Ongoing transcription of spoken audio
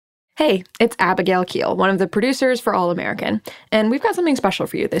Hey, it's Abigail Keel, one of the producers for All American, and we've got something special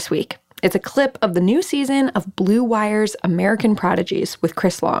for you this week. It's a clip of the new season of BlueWire's American Prodigies with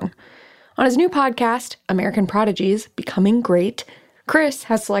Chris Long. On his new podcast, American Prodigy's Becoming Great, Chris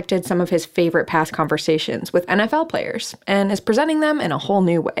has selected some of his favorite past conversations with NFL players and is presenting them in a whole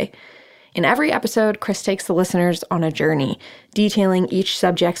new way. In every episode, Chris takes the listeners on a journey, detailing each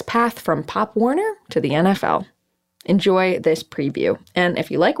subject's path from Pop Warner to the NFL. Enjoy this preview. And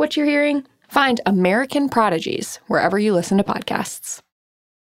if you like what you're hearing, find American Prodigies wherever you listen to podcasts.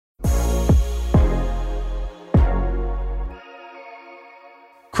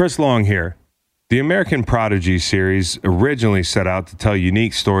 Chris Long here. The American Prodigy series originally set out to tell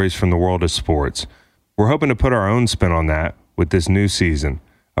unique stories from the world of sports. We're hoping to put our own spin on that with this new season,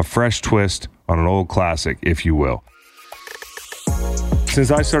 a fresh twist on an old classic, if you will. Since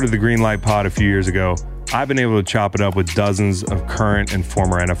I started the Green Light Pod a few years ago, I've been able to chop it up with dozens of current and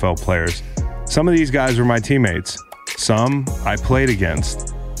former NFL players. Some of these guys were my teammates, some I played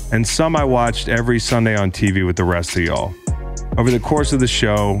against, and some I watched every Sunday on TV with the rest of y'all. Over the course of the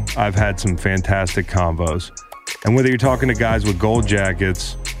show, I've had some fantastic convos. And whether you're talking to guys with gold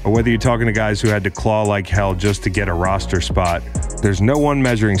jackets, or whether you're talking to guys who had to claw like hell just to get a roster spot, there's no one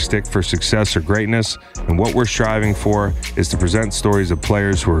measuring stick for success or greatness, and what we're striving for is to present stories of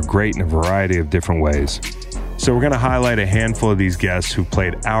players who are great in a variety of different ways. So we're going to highlight a handful of these guests who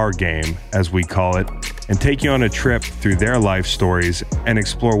played our game, as we call it, and take you on a trip through their life stories and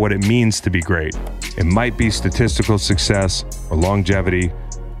explore what it means to be great. It might be statistical success or longevity,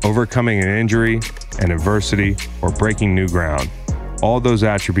 overcoming an injury, an adversity, or breaking new ground. All those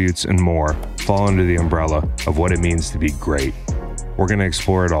attributes and more fall under the umbrella of what it means to be great. We're going to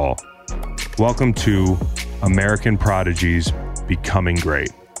explore it all. Welcome to American Prodigy's Becoming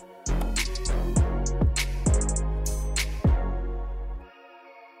Great.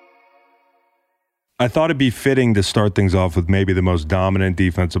 I thought it'd be fitting to start things off with maybe the most dominant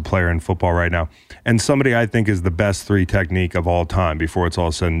defensive player in football right now, and somebody I think is the best three technique of all time before it's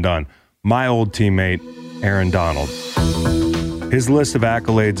all said and done. My old teammate, Aaron Donald. His list of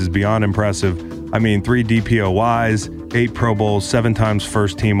accolades is beyond impressive. I mean, 3 DPOYs, 8 Pro Bowls, 7 times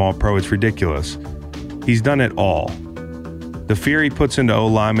first team All-Pro. It's ridiculous. He's done it all. The fear he puts into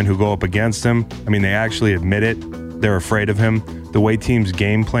O-linemen who go up against him, I mean, they actually admit it. They're afraid of him. The way teams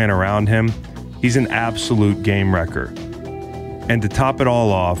game plan around him, he's an absolute game wrecker. And to top it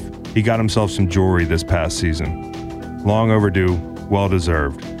all off, he got himself some jewelry this past season. Long overdue,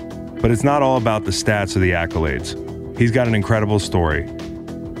 well-deserved. But it's not all about the stats or the accolades. He's got an incredible story.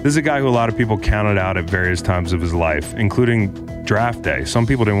 This is a guy who a lot of people counted out at various times of his life, including draft day. Some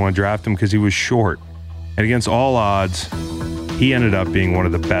people didn't want to draft him because he was short. And against all odds, he ended up being one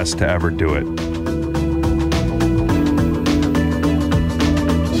of the best to ever do it.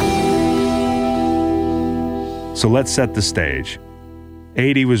 So let's set the stage.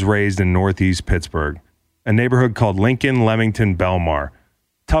 AD was raised in Northeast Pittsburgh, a neighborhood called Lincoln, Leamington, Belmar.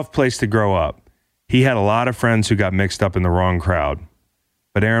 Tough place to grow up. He had a lot of friends who got mixed up in the wrong crowd.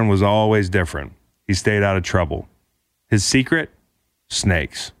 But Aaron was always different. He stayed out of trouble. His secret?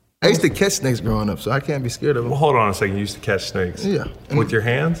 Snakes. I used to catch snakes growing up, so I can't be scared of them. Well, hold on a second. You used to catch snakes? Yeah. With your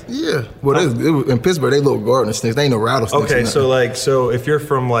hands? Yeah. Well, in Pittsburgh, they little garden snakes. They ain't no rattlesnakes. Okay, so if you're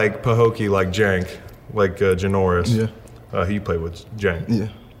from like Pahokee, like Jank, like Janoris, he played with Jank. Yeah.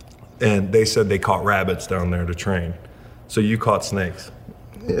 And they said they caught rabbits down there to train. So you caught snakes?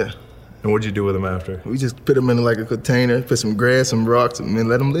 Yeah. And what'd you do with them after? We just put them in like a container, put some grass, some rocks, and then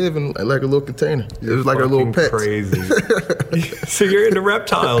let them live in like a little container. It was like our little pets. Crazy. So you're into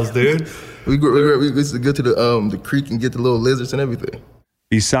reptiles, dude. We used to go to the creek and get the little lizards and everything.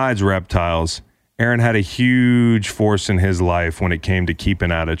 Besides reptiles, Aaron had a huge force in his life when it came to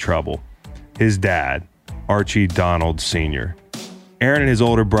keeping out of trouble. His dad, Archie Donald Sr. Aaron and his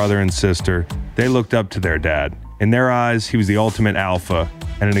older brother and sister, they looked up to their dad. In their eyes, he was the ultimate alpha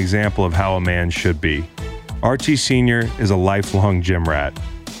and an example of how a man should be. Archie Sr. is a lifelong gym rat.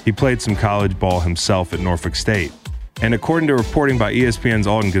 He played some college ball himself at Norfolk State. And according to reporting by ESPN's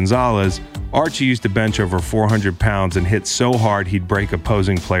Alden Gonzalez, Archie used to bench over 400 pounds and hit so hard he'd break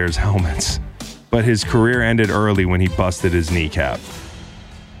opposing players' helmets. But his career ended early when he busted his kneecap.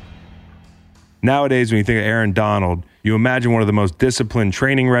 Nowadays, when you think of Aaron Donald, you imagine one of the most disciplined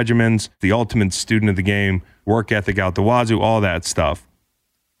training regimens, the ultimate student of the game, work ethic out the wazoo, all that stuff.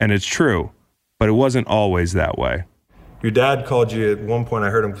 And it's true, but it wasn't always that way. Your dad called you at one point,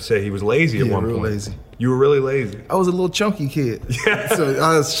 I heard him say he was lazy at one point. Lazy. You were really lazy. I was a little chunky kid. Yeah. So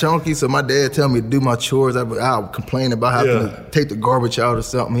I was chunky, so my dad tell me to do my chores. I would complain about having to take the garbage out or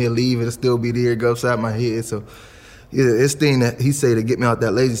something. He'll leave, it'll still be there, go upside my head. So Yeah, his thing that he say to get me out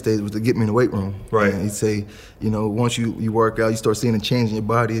that lazy stage was to get me in the weight room. Right. And he'd say, once you work out, you start seeing a change in your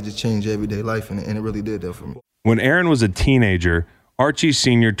body. It just changed your everyday life, and it really did that for me. When Aaron was a teenager, Archie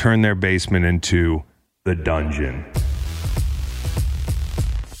Sr. turned their basement into the dungeon.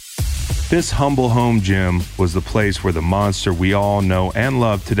 This humble home gym was the place where the monster we all know and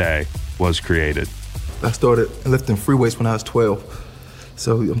love today was created. I started lifting free weights when I was 12.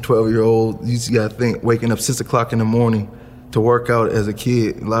 So I'm 12-year-old. You just gotta think, waking up 6 o'clock in the morning to work out as a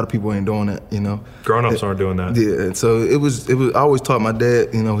kid. A lot of people ain't doing that, Grown-ups aren't doing that. Yeah, and so it was. I always taught my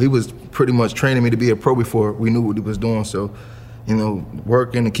dad, he was pretty much training me to be a pro before we knew what he was doing. So,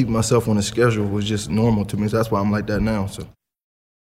 working and keeping myself on a schedule was just normal to me. So that's why I'm like that now. So.